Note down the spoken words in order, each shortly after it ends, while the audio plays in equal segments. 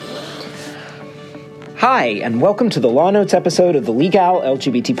Hi, and welcome to the Law Notes episode of the Legal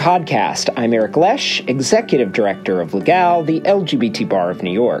LGBT podcast. I'm Eric Lesh, Executive Director of Legal, the LGBT Bar of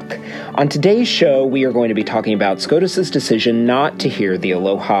New York. On today's show, we are going to be talking about SCOTUS's decision not to hear the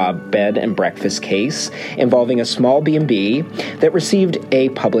Aloha bed and breakfast case involving a small B&B that received a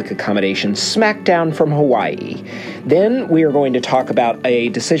public accommodation smackdown from Hawaii. Then we are going to talk about a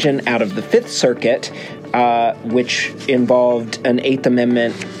decision out of the Fifth Circuit which involved an Eighth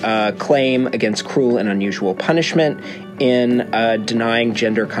Amendment claim against cruel and unusual punishment in denying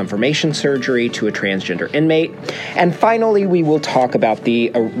gender confirmation surgery to a transgender inmate. And finally, we will talk about the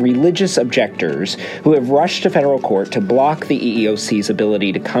religious objectors who have rushed to federal court to block the EEOC's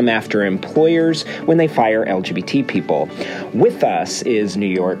ability to come after employers when they fire LGBT people. With us is New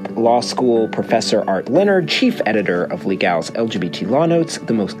York Law School Professor Art Leonard, Chief Editor of Legal's LGBT Law Notes,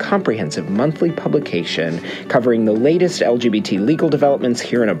 the most comprehensive monthly publication covering the latest LGBT legal developments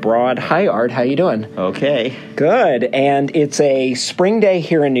here and abroad. Hi, Art. How you doing? Okay. Good. And it's a spring day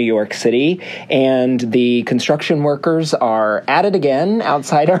here in New York City, and the construction workers are at it again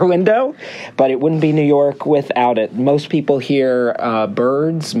outside our window, but it wouldn't be New York without it. Most people hear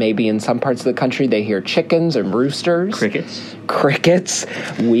birds. Maybe in some parts of the country they hear chickens and roosters. Crickets.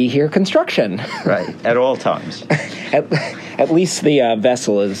 We hear construction. Right, at all times. At least the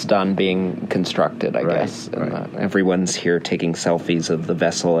vessel is done being constructed, I guess. And, right. Everyone's here taking selfies of the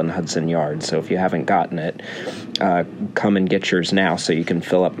vessel in Hudson Yards. So if you haven't gotten it, come and get yours now so you can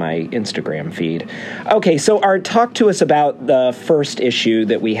fill up my Instagram feed. Okay, so Art, talk to us about the first issue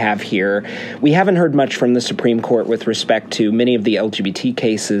that we have here. We haven't heard much from the Supreme Court with respect to many of the LGBT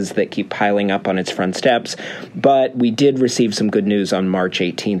cases that keep piling up on its front steps, but we did receive some good news on March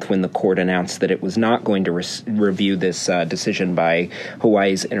 18th when the court announced that it was not going to review this decision by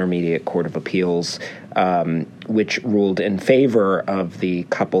Hawaii's Intermediate Court of Appeals, which ruled in favor of the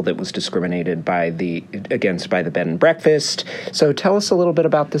couple that was discriminated against by the bed and breakfast. So tell us a little bit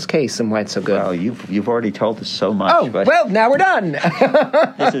about this case and why it's so good. Well, you've already told us so much. Oh, but well, now we're done.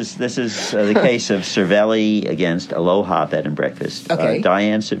 This is the case of Cervelli against Aloha Bed and Breakfast. Okay.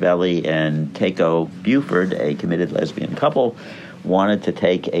 Diane Cervelli and Takeo Buford, a committed lesbian couple, wanted to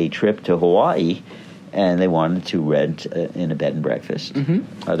take a trip to Hawaii, and they wanted to rent in a bed and breakfast.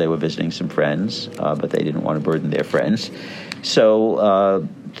 Mm-hmm. They were visiting some friends, but they didn't want to burden their friends. So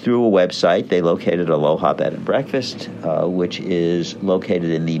through a website, they located Aloha Bed and Breakfast, which is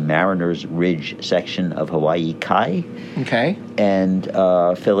located in the Mariners Ridge section of Hawaii Kai. Okay. And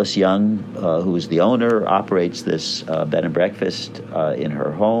Phyllis Young, who is the owner, operates this bed and breakfast in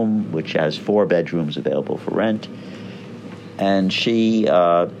her home, which has 4 bedrooms available for rent. And she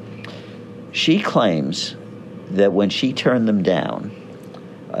claims that when she turned them down,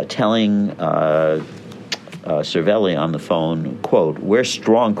 telling Cervelli on the phone, quote, "We're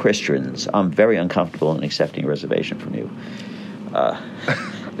strong Christians. I'm very uncomfortable in accepting a reservation from you."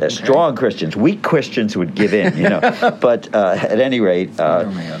 They're strong Christians. Weak Christians would give in, you know. But at any rate,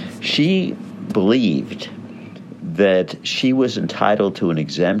 she believed that she was entitled to an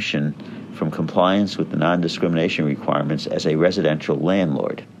exemption from compliance with the non-discrimination requirements as a residential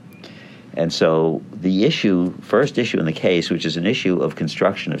landlord. And so the first issue in the case, which is an issue of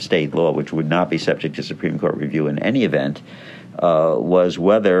construction of state law, which would not be subject to Supreme Court review in any event, was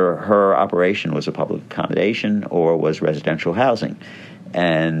whether her operation was a public accommodation or was residential housing.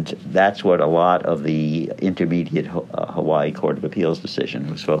 And that's what a lot of the Intermediate Hawaii Court of Appeals decision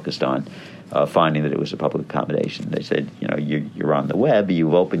was focused on, finding that it was a public accommodation. They said, you know, you're on the web,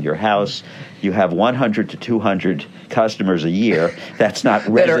 you've opened your house, you have 100 to 200 customers a year. That's not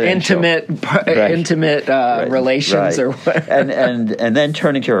residential. That are intimate relations or whatever. And then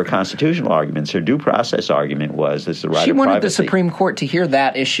turning to her constitutional arguments, her due process argument was this is the right of privacy. She wanted the Supreme Court to hear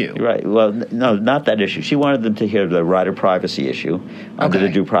that issue. Right. Well, no, not that issue. She wanted them to hear the right of privacy issue under the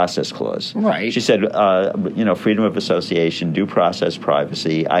due process clause. Right. She said, freedom of association, due process,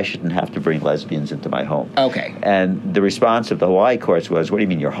 privacy. I shouldn't have to bring lesbians into my home. Okay. And the response of the Hawaii courts was, what do you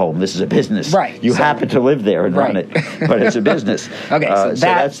mean your home? This is a business. Right. You happen to live there and run it, but it's a business. Okay.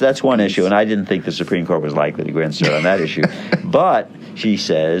 So that's one issue, and I didn't think the Supreme Court was likely to grant her on that issue. But she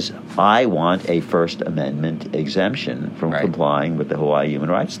says, I want a First Amendment exemption from complying with the Hawaii human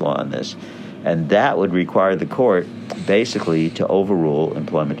rights law on this. And that would require the court basically to overrule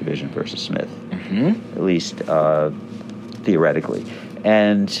Employment Division versus Smith, at least theoretically.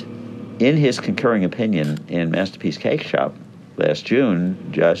 And in his concurring opinion in Masterpiece Cake Shop last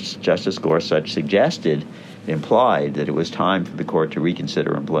June, Justice Gorsuch implied that it was time for the court to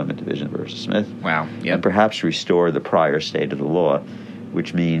reconsider Employment Division versus Smith. Wow. Yep. And perhaps restore the prior state of the law,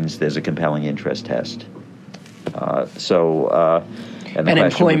 which means there's a compelling interest test. And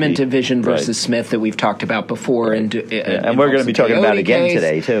Employment Division versus Smith that we've talked about before. And we're going to be talking about again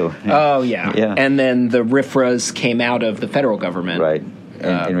today, too. Oh, yeah. And then the RFRAs came out of the federal government. Right.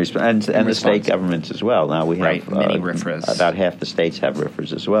 And the state governments as well. Now we have many RFRAs. About half the states have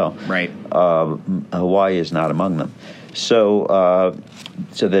RFRAs as well. Right. Hawaii is not among them. So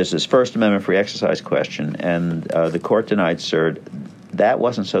there's this First Amendment free exercise question, and the court denied cert. That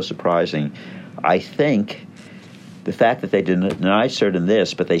wasn't so surprising. I think the fact that they denied cert in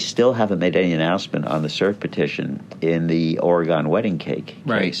this, but they still haven't made any announcement on the cert petition in the Oregon wedding cake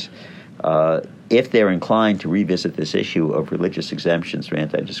case. If they're inclined to revisit this issue of religious exemptions for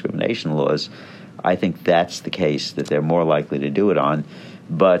anti-discrimination laws, I think that's the case that they're more likely to do it on.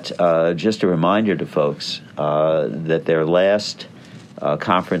 But just a reminder to folks that their last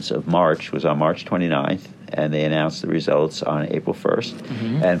conference of March was on March 29th, and they announced the results on April 1st.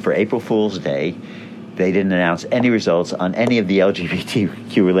 Mm-hmm. And for April Fool's Day, they didn't announce any results on any of the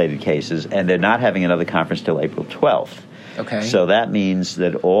LGBTQ-related cases, and they're not having another conference till April 12th. Okay. So that means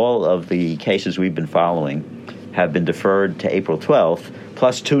that all of the cases we've been following have been deferred to April 12th,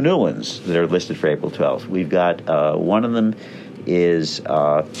 plus two new ones that are listed for April 12th. We've got one of them is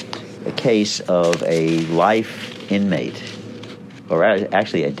a case of a life inmate, or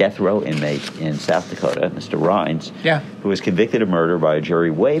actually a death row inmate in South Dakota, Mr. Rines, who was convicted of murder by a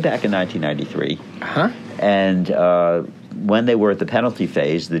jury way back in 1993. And when they were at the penalty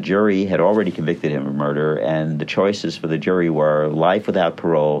phase, the jury had already convicted him of murder, and the choices for the jury were life without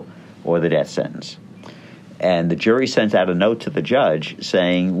parole or the death sentence. And the jury sent out a note to the judge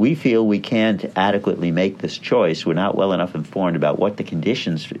saying, we feel we can't adequately make this choice. We're not well enough informed about what the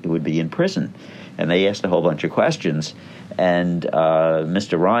conditions would be in prison. And they asked a whole bunch of questions. And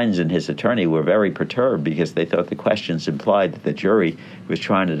Mr. Rines and his attorney were very perturbed because they thought the questions implied that the jury was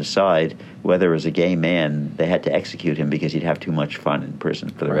trying to decide whether, as a gay man, they had to execute him because he'd have too much fun in prison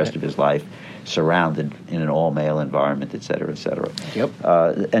for the rest of his life, surrounded in an all-male environment, et cetera, et cetera.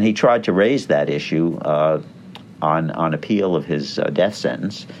 And he tried to raise that issue on appeal of his death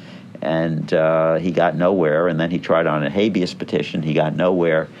sentence, and he got nowhere. And then he tried on a habeas petition. He got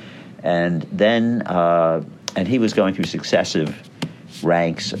nowhere. And then and he was going through successive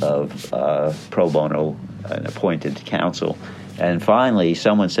ranks of pro bono and appointed counsel. And finally,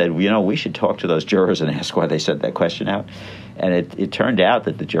 someone said, we should talk to those jurors and ask why they sent that question out. And it turned out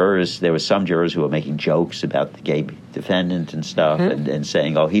that there were some jurors who were making jokes about the gay defendant and stuff, and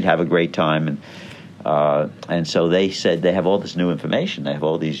saying, he'd have a great time. And so they said they have all this new information. They have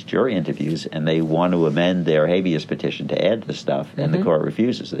all these jury interviews, and they want to amend their habeas petition to add the stuff, and the court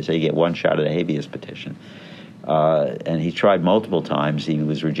refuses. They say you get one shot at a habeas petition. And he tried multiple times. He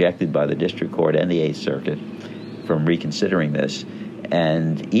was rejected by the district court and the Eighth Circuit from reconsidering this.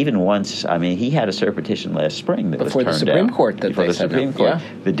 And even once, he had a cert petition last spring that was turned down. Before the Supreme Court. Before the Supreme Court. Yeah.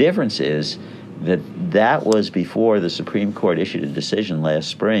 The difference is that was before the Supreme Court issued a decision last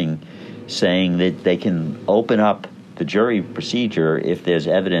spring saying that they can open up the jury procedure if there's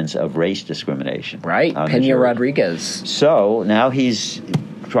evidence of race discrimination. Right, Pena-Rodriguez. So now he's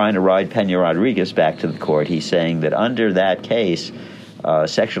trying to ride Pena-Rodriguez back to the court. He's saying that under that case,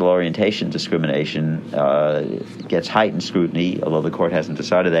 sexual orientation discrimination gets heightened scrutiny, although the court hasn't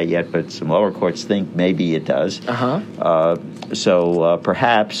decided that yet, but some lower courts think maybe it does. So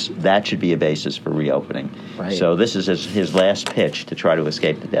perhaps that should be a basis for reopening. Right. So this is his last pitch to try to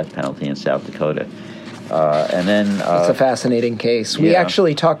escape the death penalty in South Dakota. And then it's a fascinating case. We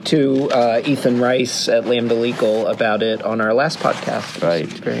actually talked to Ethan Rice at Lambda Legal about it on our last podcast. Right.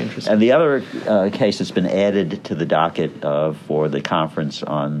 It's very interesting. And the other case that's been added to the docket for the conference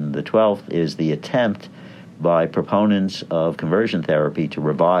on the 12th is the attempt by proponents of conversion therapy to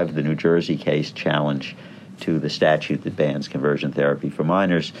revive the New Jersey case challenge to the statute that bans conversion therapy for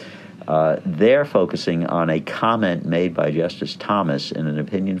minors. They're focusing on a comment made by Justice Thomas in an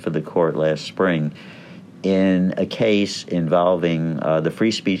opinion for the court last spring in a case involving the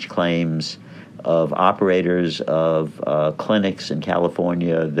free speech claims of operators of clinics in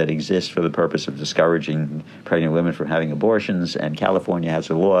California that exist for the purpose of discouraging pregnant women from having abortions. And California has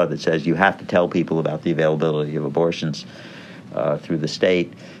a law that says you have to tell people about the availability of abortions through the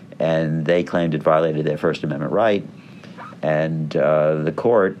state. And they claimed it violated their First Amendment right. And the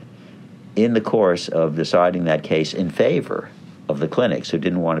court, in the course of deciding that case in favor of the clinics who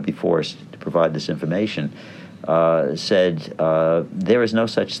didn't want to be forced to provide this information, said there is no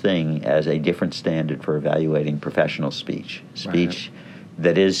such thing as a different standard for evaluating professional speech. Speech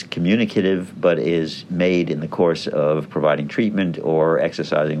that is communicative but is made in the course of providing treatment or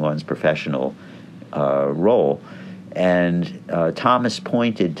exercising one's professional role. And Thomas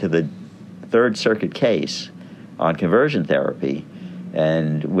pointed to the Third Circuit case on conversion therapy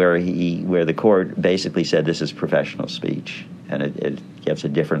and where the court basically said this is professional speech, and it gets a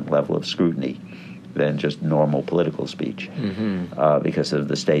different level of scrutiny than just normal political speech because of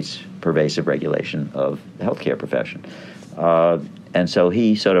the state's pervasive regulation of the healthcare profession. And so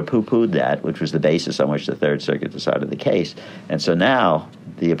he sort of poo-pooed that, which was the basis on which the Third Circuit decided the case. And so now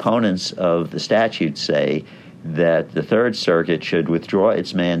the opponents of the statute say that the Third Circuit should withdraw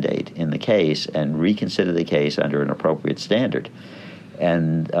its mandate in the case and reconsider the case under an appropriate standard.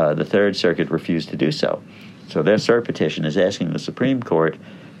 And the Third Circuit refused to do so. So their cert petition is asking the Supreme Court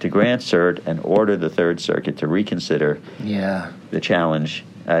to grant cert and order the Third Circuit to reconsider the challenge.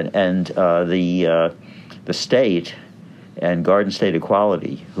 And the state and Garden State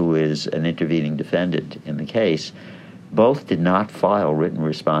Equality, who is an intervening defendant in the case, both did not file written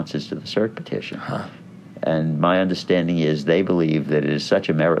responses to the cert petition. And my understanding is they believe that it is such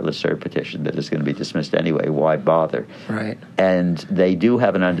a meritless cert petition that it's going to be dismissed anyway. Why bother? Right. And they do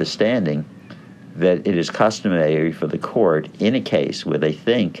have an understanding that it is customary for the court in a case where they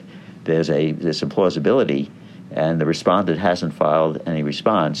think there's some plausibility and the respondent hasn't filed any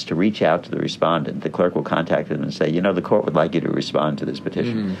response, to reach out to the respondent. The clerk will contact them and say, the court would like you to respond to this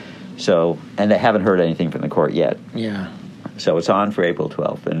petition. So, and they haven't heard anything from the court yet. Yeah. So it's on for April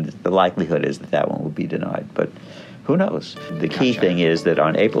 12th, and the likelihood is that one will be denied. But who knows? The key thing is that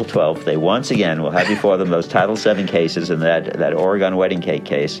on April 12th, they once again will have before them those Title VII cases and that Oregon wedding cake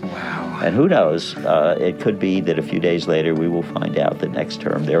case. Wow. And who knows? It could be that a few days later we will find out that next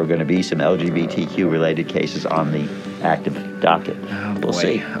term there are going to be some LGBTQ-related cases on the active docket. We'll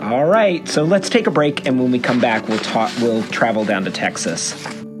see. All right. So let's take a break, and when we come back, we'll travel down to Texas.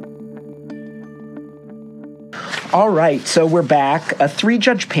 All right, so we're back. A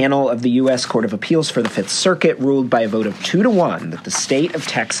 3-judge panel of the U.S. Court of Appeals for the Fifth Circuit ruled by a vote of 2-1 that the state of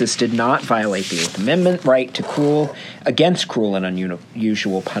Texas did not violate the Eighth Amendment right against cruel and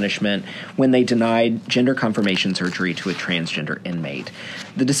unusual punishment when they denied gender confirmation surgery to a transgender inmate.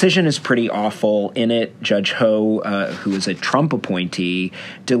 The decision is pretty awful. In it, Judge Ho, who is a Trump appointee,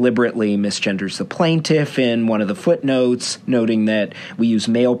 deliberately misgenders the plaintiff in one of the footnotes, noting that we use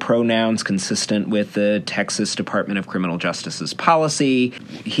male pronouns consistent with the Texas Department of Criminal Justice's policy.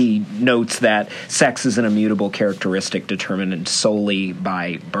 He notes that sex is an immutable characteristic determined solely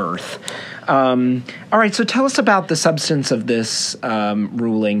by birth. All right, so tell us about the substance of this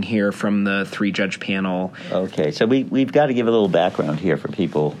ruling here from the 3-judge panel. Okay, so we've got to give a little background here for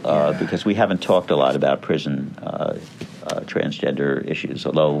people because we haven't talked a lot about prison transgender issues,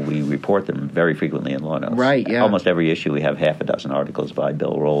 although we report them very frequently in Law Notes. Right, yeah. Almost every issue we have half a dozen articles by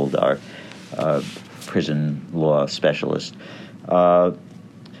Bill Rold, our prison law specialist.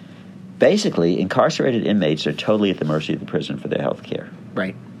 Basically, incarcerated inmates are totally at the mercy of the prison for their health care.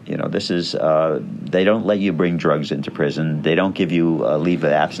 Right. This is, they don't let you bring drugs into prison. They don't give you a leave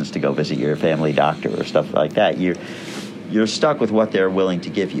of absence to go visit your family doctor or stuff like that. You're stuck with what they're willing to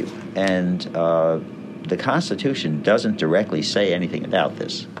give you. And the Constitution doesn't directly say anything about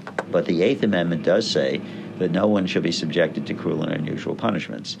this. But the Eighth Amendment does say that no one shall be subjected to cruel and unusual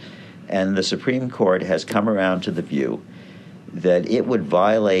punishments. And the Supreme Court has come around to the view that it would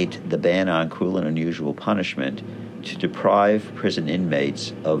violate the ban on cruel and unusual punishment to deprive prison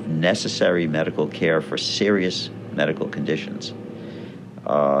inmates of necessary medical care for serious medical conditions.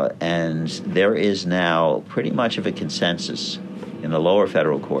 And there is now pretty much of a consensus in the lower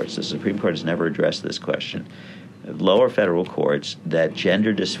federal courts. The Supreme Court has never addressed this question. Lower federal courts, that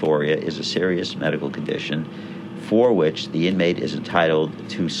gender dysphoria is a serious medical condition for which the inmate is entitled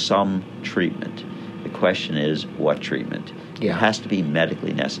to some treatment. The question is, what treatment? Yeah. It has to be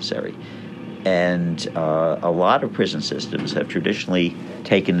medically necessary. And a lot of prison systems have traditionally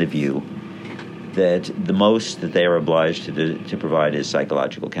taken the view that the most that they are obliged to provide is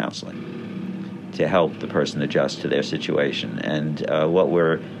psychological counseling to help the person adjust to their situation. And what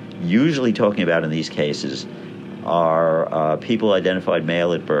we're usually talking about in these cases are people identified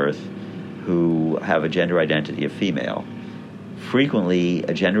male at birth who have a gender identity of female. Frequently,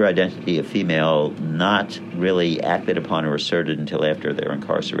 a gender identity of female not really acted upon or asserted until after they're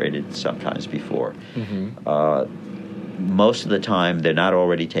incarcerated, sometimes before. Most of the time, they're not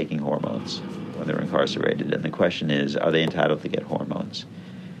already taking hormones when they're incarcerated. And the question is, are they entitled to get hormones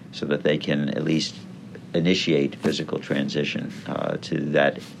so that they can at least initiate physical transition to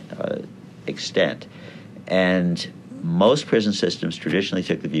that extent? And most prison systems traditionally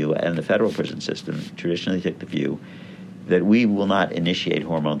took the view, and the federal prison system traditionally took the view, that we will not initiate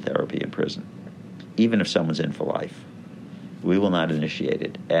hormone therapy in prison, even if someone's in for life. We will not initiate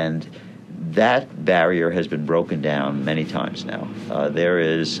it. And that barrier has been broken down many times now. There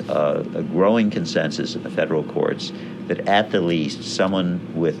is a growing consensus in the federal courts that at the least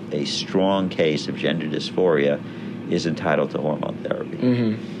someone with a strong case of gender dysphoria is entitled to hormone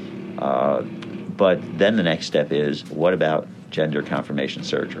therapy. But then the next step is, what about gender confirmation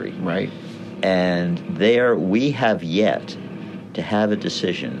surgery? Right. And there we have yet to have a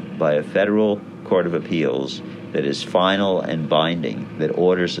decision by a federal court of appeals that is final and binding, that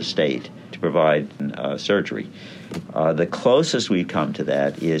orders a state to provide surgery. The closest we've come to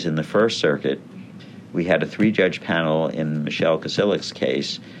that is in the First Circuit. We had a 3-judge panel in Michelle Kosilik's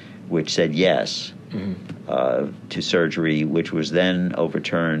case, which said yes to surgery, which was then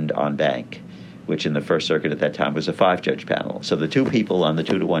overturned en banc, which in the First Circuit at that time was a 5-judge panel. So the 2 people on the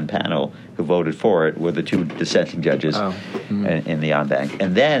 2-to-1 panel who voted for it were the 2 dissenting judges in the en banc.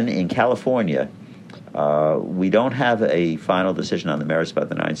 And then in California, we don't have a final decision on the merits by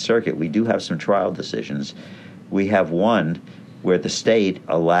the Ninth Circuit. We do have some trial decisions. We have one where the state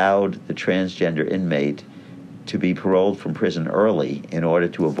allowed the transgender inmate to be paroled from prison early in order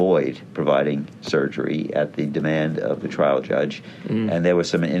to avoid providing surgery at the demand of the trial judge. And there was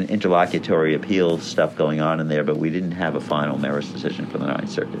some interlocutory appeal stuff going on in there, but we didn't have a final merits decision from the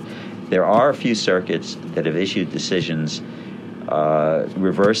Ninth Circuit. There are a few circuits that have issued decisions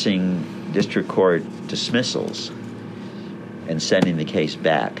reversing district court dismissals and sending the case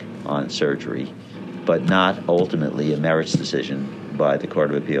back on surgery, but not ultimately a merits decision by the Court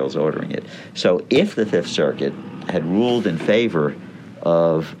of Appeals ordering it. So if the Fifth Circuit had ruled in favor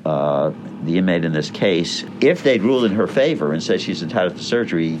of the inmate in this case, if they'd ruled in her favor and said she's entitled to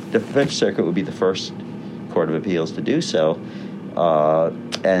surgery, the Fifth Circuit would be the first Court of Appeals to do so.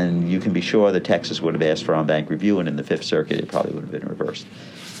 And you can be sure that Texas would have asked for en banc review, and in the Fifth Circuit it probably would have been reversed.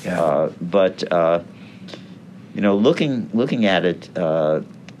 Yeah. But looking at it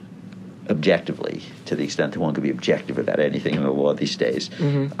objectively, to the extent that one could be objective about anything in the law these days,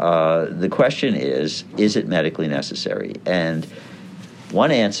 the question is it medically necessary? And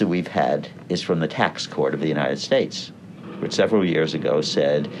one answer we've had is from the Tax Court of the United States, which several years ago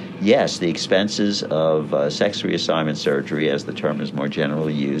said, yes, the expenses of sex reassignment surgery, as the term is more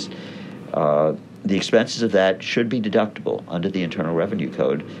generally used, the expenses of that should be deductible under the Internal Revenue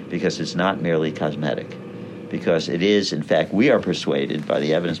Code because it's not merely cosmetic. Because it is, in fact, we are persuaded by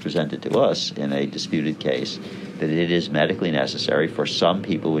the evidence presented to us in a disputed case that it is medically necessary for some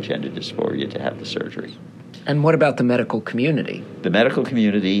people with gender dysphoria to have the surgery. And what about the medical community? The medical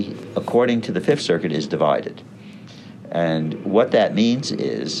community, according to the Fifth Circuit, is divided. And what that means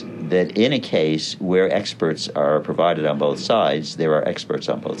is that in a case where experts are provided on both sides, there are experts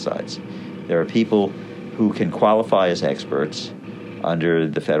on both sides. There are people who can qualify as experts under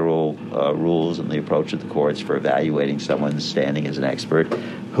the federal rules and the approach of the courts for evaluating someone's standing as an expert,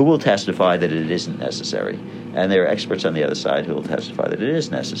 who will testify that it isn't necessary. And there are experts on the other side who will testify that it is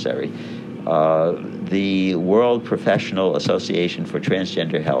necessary. The World Professional Association for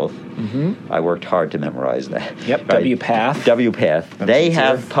Transgender Health, I worked hard to memorize that. Yep, right? WPATH. WPATH. They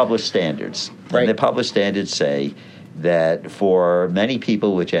have published standards. Right. And the published standards say that for many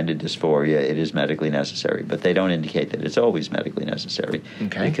people with gender dysphoria, it is medically necessary, but they don't indicate that it's always medically necessary.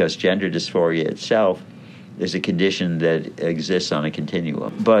 Okay. Because gender dysphoria itself is a condition that exists on a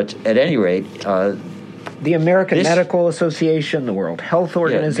continuum. But at any rate, the American Medical Association, the World Health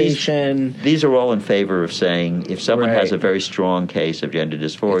Organization. These are all in favor of saying if someone Right. has a very strong case of gender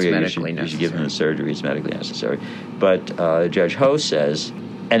dysphoria, you should give them the surgery. It's medically necessary. But Judge Ho says,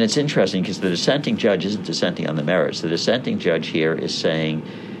 and it's interesting because the dissenting judge isn't dissenting on the merits. The dissenting judge here is saying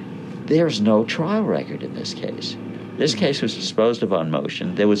there's no trial record in this case. This case was disposed of on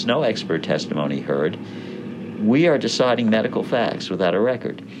motion. There was no expert testimony heard. We are deciding medical facts without a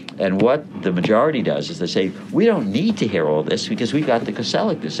record. And what the majority does is they say, we don't need to hear all this because we got the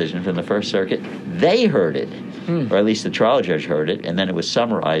Koselik decision from the First Circuit. They heard it, or at least the trial judge heard it, and then it was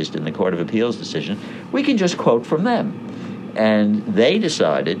summarized in the Court of Appeals decision. We can just quote from them. And they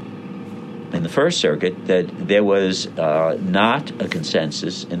decided in the First Circuit that there was not a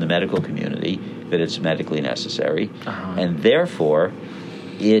consensus in the medical community that it's medically necessary, and therefore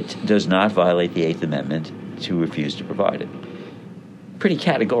it does not violate the Eighth Amendment to refuse to provide it. Pretty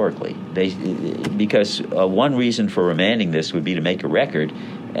categorically, because one reason for remanding this would be to make a record,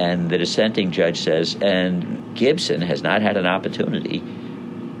 and the dissenting judge says, and Gibson has not had an opportunity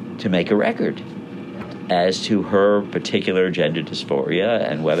to make a record as to her particular gender dysphoria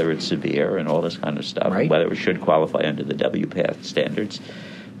and whether it's severe and all this kind of stuff, right. and whether it should qualify under the WPATH standards.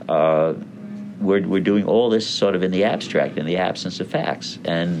 We're doing all this sort of in the abstract, in the absence of facts.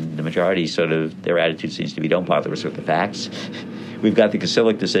 And the majority their attitude seems to be, don't bother us with the facts. we've got the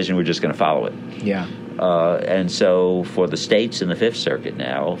Kasilic decision, we're just going to follow it. Yeah. And so for the states in the Fifth Circuit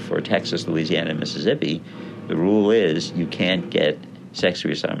now, for Texas, Louisiana, and Mississippi, the rule is you can't get sex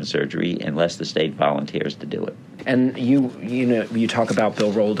reassignment surgery unless the state volunteers to do it. And you talk about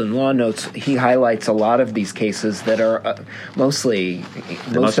Bill Rolled in Law Notes. He highlights a lot of these cases that are most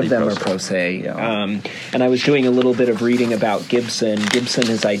of them are pro se. Yeah. And I was doing a little bit of reading about Gibson. Gibson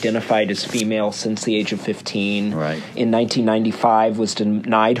is identified as female since the age of 15. Right. In 1995, was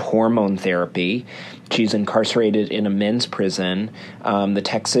denied hormone therapy. She's incarcerated in a men's prison. The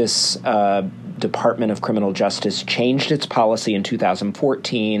Texas Department of Criminal Justice changed its policy in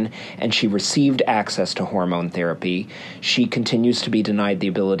 2014, and she received access to hormone therapy. She continues to be denied the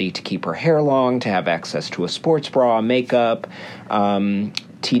ability to keep her hair long, to have access to a sports bra, makeup.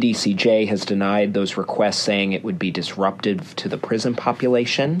 TDCJ has denied those requests, saying it would be disruptive to the prison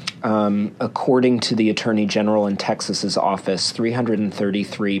population. According to the Attorney General in Texas's office,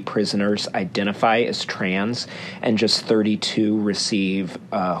 333 prisoners identify as trans, and just 32 receive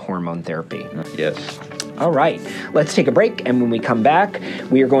hormone therapy. Yes. All right, let's take a break, and when we come back,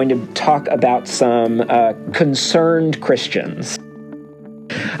 we are going to talk about some concerned Christians.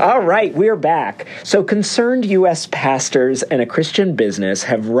 All right, we're back. So concerned U.S. pastors and a Christian business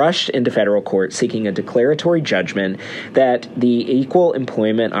have rushed into federal court seeking a declaratory judgment that the Equal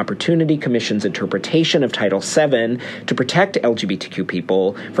Employment Opportunity Commission's interpretation of Title VII to protect LGBTQ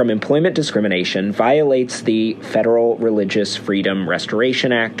people from employment discrimination violates the Federal Religious Freedom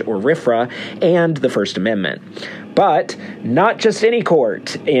Restoration Act, or RFRA, and the First Amendment. But not just any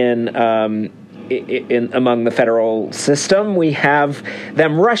court among the federal system. We have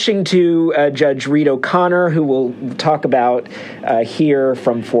them rushing to Judge Reed O'Connor, who we'll talk about here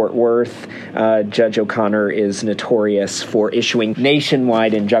from Fort Worth. Judge O'Connor is notorious for issuing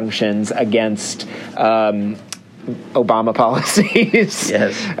nationwide injunctions against Obama policies,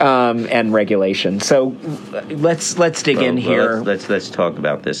 yes, and regulations. So let's dig in here. Let's talk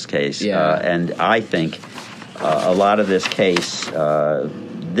about this case. Yeah. And I think a lot of this case.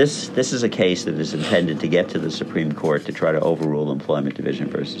 This is a case that is intended to get to the Supreme Court to try to overrule Employment Division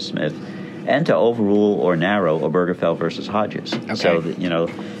versus Smith, and to overrule or narrow Obergefell versus Hodges. Okay. So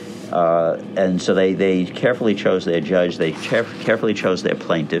and so they carefully chose their judge. They carefully chose their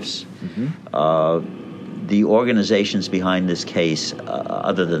plaintiffs. Mm-hmm. The organizations behind this case,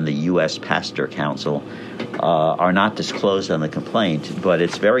 other than the U.S. Pastor Council, are not disclosed on the complaint. But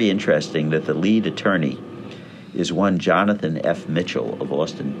it's very interesting that the lead attorney is one Jonathan F. Mitchell of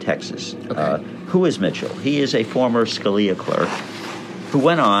Austin, Texas. Okay. Who is Mitchell? He is a former Scalia clerk who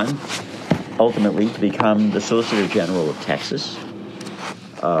went on, ultimately, to become the Solicitor General of Texas,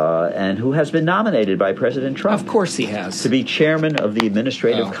 and who has been nominated by President Trump. Of course he has. To be chairman of the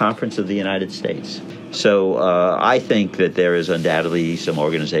Administrative Conference of the United States. So I think that there is undoubtedly some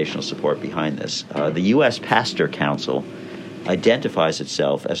organizational support behind this. The U.S. Pastor Council identifies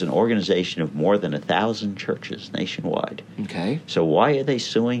itself as an organization of more than 1,000 churches nationwide. Okay. So why are they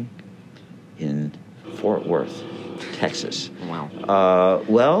suing in Fort Worth, Texas? Wow.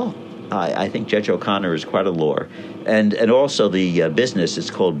 Well, I think Judge O'Connor is quite a lawyer. And also the business is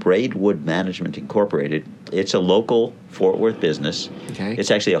called Braidwood Management Incorporated. It's a local Fort Worth business. Okay.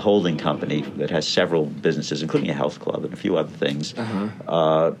 It's actually a holding company that has several businesses, including a health club and a few other things.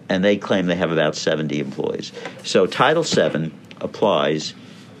 Uh-huh. And they claim they have about 70 employees. So Title VII applies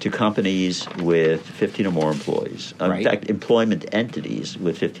to companies with 15 or more employees. Right. In fact, employment entities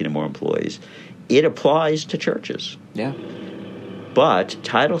with 15 or more employees. It applies to churches. Yeah. But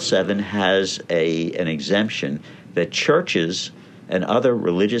Title VII has an exemption that churches and other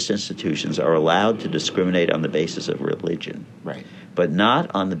religious institutions are allowed to discriminate on the basis of religion. Right. But not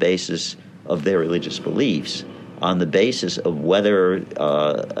on the basis of their religious beliefs, on the basis of whether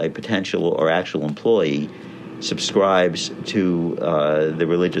a potential or actual employee subscribes to the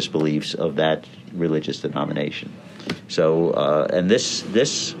religious beliefs of that religious denomination. So, and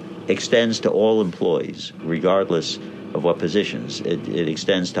this extends to all employees, regardless of what positions. It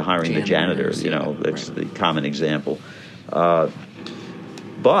extends to hiring the janitor. That's right. The common example.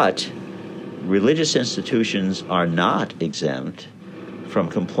 But religious institutions are not exempt from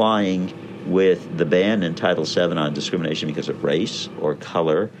complying with the ban in Title VII on discrimination because of race or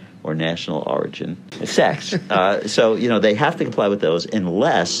color or national origin, sex. So, they have to comply with those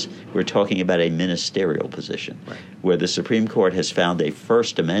unless we're talking about a ministerial position, right, where the Supreme Court has found a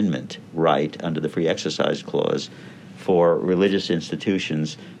First Amendment right under the Free Exercise Clause for religious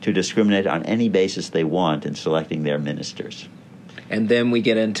institutions to discriminate on any basis they want in selecting their ministers. And then we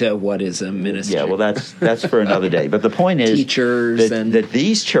get into what is a ministry. Yeah, well, that's for another day. But the point is teachers that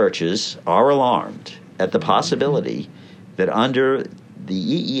these churches are alarmed at the possibility that under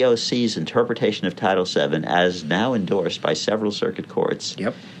the EEOC's interpretation of Title VII, as now endorsed by several circuit courts,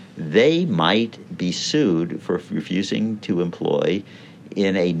 they might be sued for refusing to employ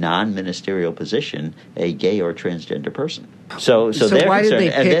in a non-ministerial position a gay or transgender person. So they're why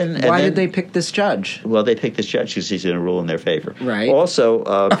concerned. Did they pick this judge? Well, they picked this judge because he's going to rule in their favor. Right.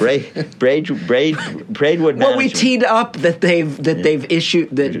 Also, Braidwood. Well, we teed up that they've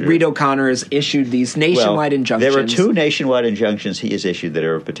issued that Reed O'Connor has issued these nationwide injunctions. There are 2 nationwide injunctions he has issued that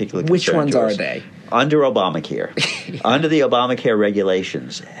are of particular concern. Which ones to are us. they? Under Obamacare. Under the Obamacare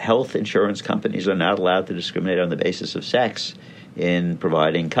regulations, health insurance companies are not allowed to discriminate on the basis of sex in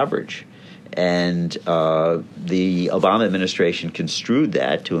providing coverage. And the Obama administration construed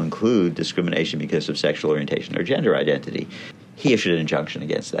that to include discrimination because of sexual orientation or gender identity. He issued an injunction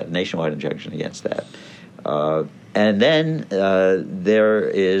against that, a nationwide injunction against that. And then there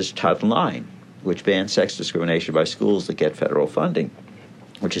is Title IX, which bans sex discrimination by schools that get federal funding,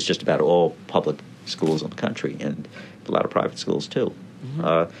 which is just about all public schools in the country and a lot of private schools too.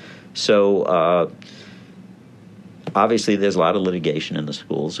 Obviously, there's a lot of litigation in the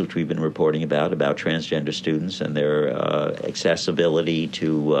schools, which we've been reporting about transgender students and their accessibility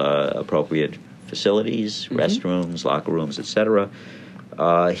to appropriate facilities, restrooms, locker rooms, etc.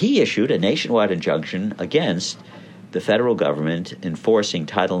 He issued a nationwide injunction against the federal government enforcing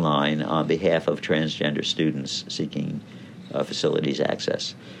Title IX on behalf of transgender students seeking facilities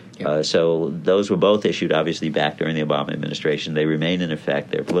access. So those were both issued, obviously, back during the Obama administration. They remain in effect.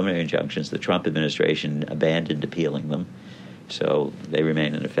 They're preliminary injunctions. The Trump administration abandoned appealing them, so they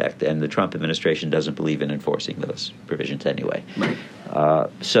remain in effect. And the Trump administration doesn't believe in enforcing those provisions anyway. Right.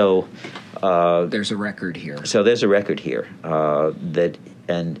 There's a record here. So there's a record here that,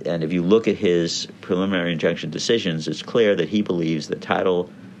 and if you look at his preliminary injunction decisions, it's clear that he believes that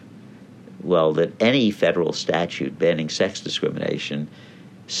that any federal statute banning sex discrimination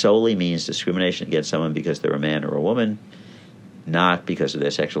solely means discrimination against someone because they're a man or a woman, not because of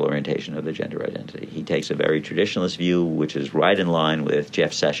their sexual orientation or their gender identity. He takes a very traditionalist view, which is right in line with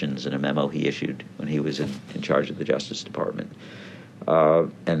Jeff Sessions in a memo he issued when he was in charge of the Justice Department.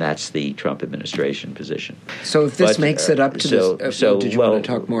 And that's the Trump administration position. So if this makes it up to this... did you want to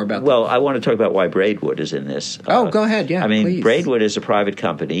talk more about that? Well, I want to talk about why Braidwood is in this. Go ahead, please. Braidwood is a private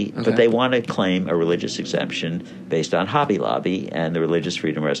company, but they want to claim a religious exemption based on Hobby Lobby and the Religious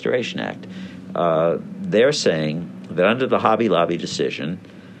Freedom Restoration Act. They're saying that under the Hobby Lobby decision,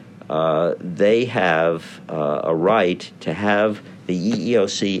 they have a right to have the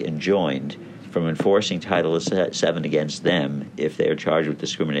EEOC enjoined from enforcing Title VII against them if they are charged with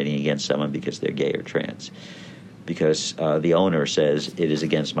discriminating against someone because they're gay or trans. Because the owner says it is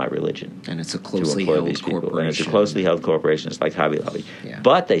against my religion. And it's a closely held corporation. And it's a closely held corporation. It's like Hobby Lobby. Yeah.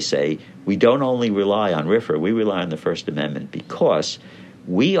 But they say we don't only rely on RFRA, we rely on the First Amendment because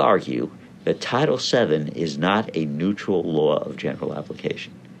we argue that Title VII is not a neutral law of general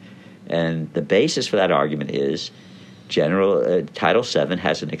application. And the basis for that argument is Title VII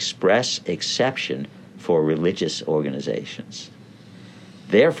has an express exception for religious organizations.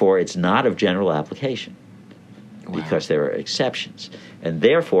 Therefore, it's not of general application because there are exceptions. And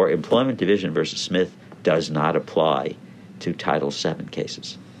therefore, Employment Division versus Smith does not apply to Title VII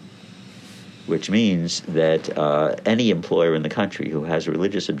cases, which means that any employer in the country who has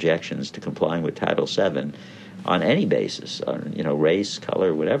religious objections to complying with Title VII on any basis, on race,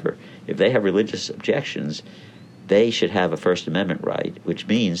 color, whatever, if they have religious objections, they should have a First Amendment right, which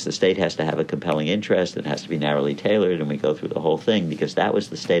means the state has to have a compelling interest and has to be narrowly tailored, and we go through the whole thing because that was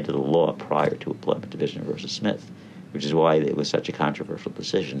the state of the law prior to Employment Division versus Smith, which is why it was such a controversial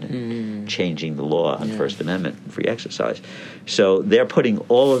decision in changing the law on First Amendment and free exercise. So they're putting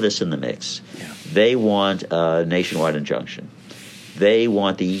all of this in the mix. Yeah. They want a nationwide injunction. They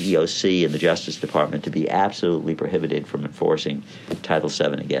want the EEOC and the Justice Department to be absolutely prohibited from enforcing Title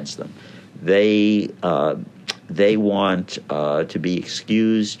VII against them. They want to be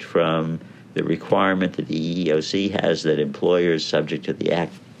excused from the requirement that the EEOC has that employers subject to the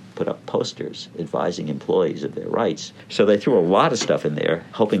Act put up posters advising employees of their rights. So they threw a lot of stuff in there,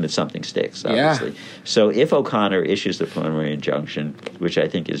 hoping that something sticks, obviously. Yeah. So if O'Connor issues the preliminary injunction, which I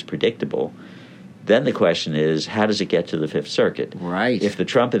think is predictable, then the question is, how does it get to the Fifth Circuit? Right. If the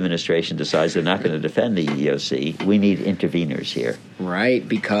Trump administration decides they're not going to defend the EEOC, we need interveners here. Right,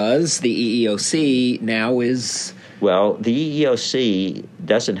 because the EEOC now is... Well, the EEOC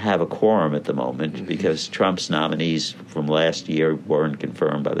doesn't have a quorum at the moment because Trump's nominees from last year weren't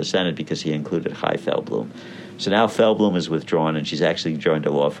confirmed by the Senate because he included Chai Feldblum. So now Feldblum is withdrawn, and she's actually joined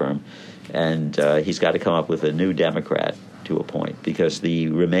a law firm, and he's got to come up with a new Democrat to appoint because the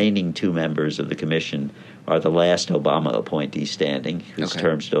remaining 2 members of the commission are the last Obama appointee standing, whose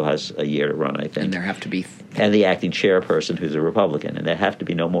term still has a year to run, I think. And there have to be... And the acting chairperson, who's a Republican. And there have to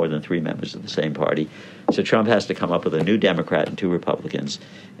be no more than 3 members of the same party. So Trump has to come up with a new Democrat and 2 Republicans.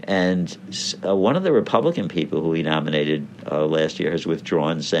 And one of the Republican people who he nominated last year has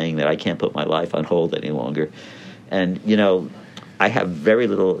withdrawn, saying that I can't put my life on hold any longer. And, you know, I have very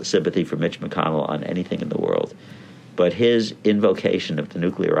little sympathy for Mitch McConnell on anything in the world. But his invocation of the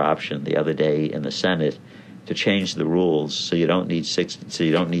nuclear option the other day in the Senate to change the rules so you don't need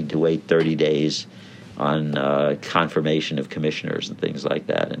to wait 30 days on confirmation of commissioners and things like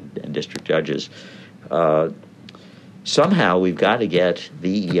that and district judges. Somehow we've got to get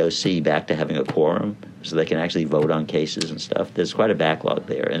the EEOC back to having a quorum so they can actually vote on cases and stuff. There's quite a backlog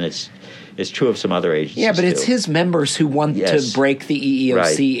there, and it's true of some other agencies. Yeah, but it's his members who want to break the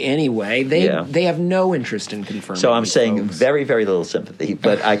EEOC anyway. They have no interest in confirming. So I'm saying very, very little sympathy,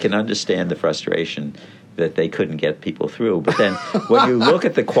 but I can understand the frustration that they couldn't get people through. But then when you look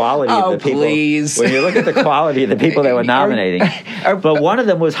at the quality of the people, when you look at the quality of the people they were nominating, but one of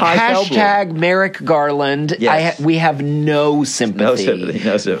them was Heil Feldblum. Merrick Garland. Yes. We have no sympathy.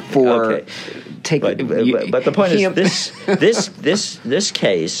 No sympathy. For okay. But the point is, this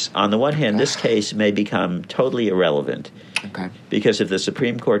case, on the one hand, this case may become totally irrelevant. Okay. Because if the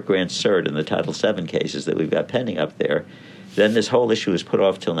Supreme Court grants cert in the Title VII cases that we've got pending up there, then this whole issue is put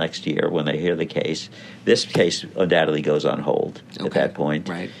off till next year when they hear the case. This case undoubtedly goes on hold at that point,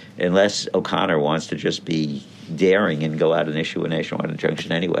 unless O'Connor wants to just be daring and go out and issue a nationwide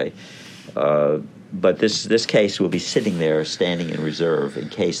injunction anyway. But this case will be sitting there standing in reserve in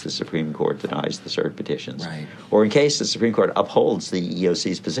case the Supreme Court denies the cert petitions, or in case the Supreme Court upholds the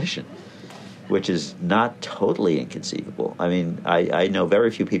EEOC's position, which is not totally inconceivable. I mean, I know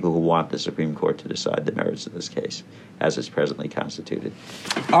very few people who want the Supreme Court to decide the merits of this case as it's presently constituted.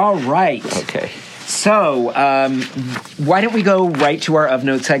 All right. Okay. So why don't we go right to our Of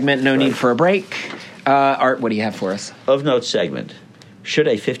Note segment? No need for a break. Art, what do you have for us? Of Note segment. Should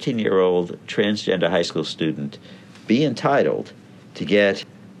a 15-year-old transgender high school student be entitled to get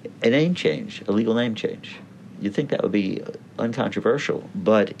a name change, a legal name change? You'd think that would be uncontroversial.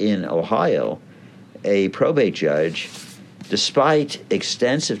 But in Ohio, a probate judge, despite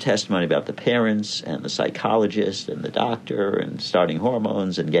extensive testimony about the parents and the psychologist and the doctor and starting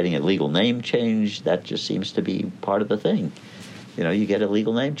hormones and getting a legal name change, that just seems to be part of the thing. You know, you get a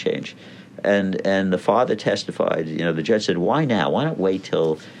legal name change. And the father testified, you know, the judge said, why now? Why not wait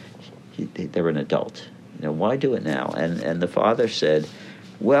till they're an adult? You know, why do it now? And the father said,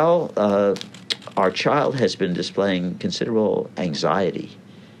 well, our child has been displaying considerable anxiety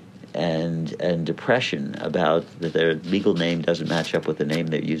and depression about that their legal name doesn't match up with the name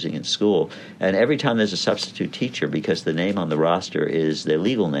they're using in school. And every time there's a substitute teacher, because the name on the roster is their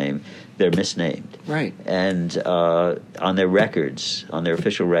legal name, they're misnamed. Right. And on their records, on their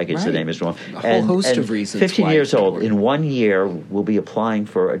official records, the name is wrong. A whole host of reasons. 15 years old, in 1 year, will be applying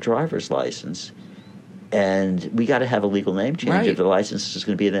for a driver's license. And we got to have a legal name change if the license is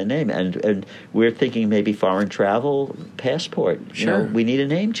going to be in their name. And we're thinking maybe foreign travel passport. You know, we need a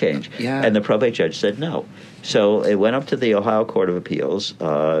name change. Yeah. And the probate judge said no. So it went up to the Ohio Court of Appeals.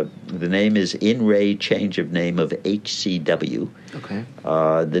 The name is In Re Change of Name of HCW. Okay.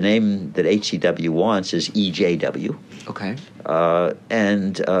 The name that HCW wants is EJW. Okay.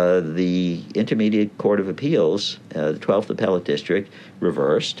 And the Intermediate Court of Appeals, the 12th Appellate District,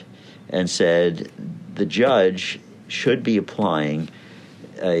 reversed and said the judge should be applying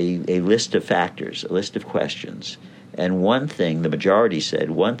a list of factors, a list of questions. And one thing, the majority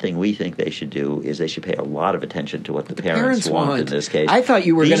said, one thing we think they should do is they should pay a lot of attention to what the parents want in this case. I thought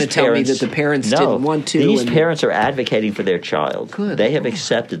you were going to tell me that the parents didn't want to. These parents are advocating for their child. Good. They have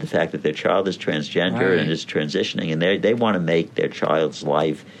accepted the fact that their child is transgender and is transitioning, and they want to make their child's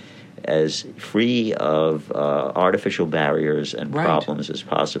life as free of artificial barriers and problems as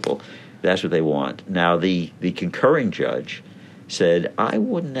possible. That's what they want. Now, the concurring judge said, I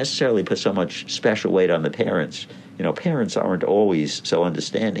wouldn't necessarily put so much special weight on the parents. You know, parents aren't always so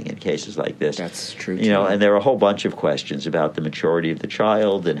understanding in cases like this. That's true, You know, and there are a whole bunch of questions about the maturity of the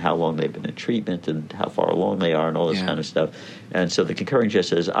child and how long they've been in treatment and how far along they are and all this kind of stuff. And so the concurring judge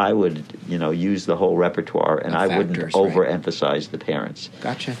says, I would, you know, use the whole repertoire and I wouldn't overemphasize the parents.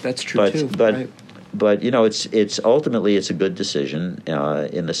 Gotcha. That's true, too. But you know, it's ultimately a good decision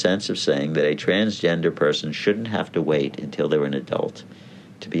in the sense of saying that a transgender person shouldn't have to wait until they're an adult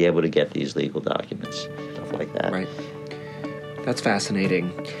to be able to get these legal documents, stuff like that. Right. That's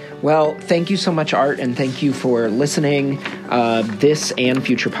fascinating. Well, thank you so much, Art, and thank you for listening. This and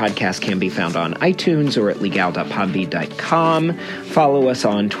future podcasts can be found on iTunes or at legal.podbean.com. Follow us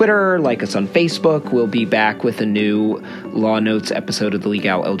on Twitter, like us on Facebook. We'll be back with a new Law Notes episode of the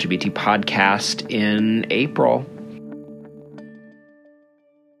Legal LGBT podcast in April.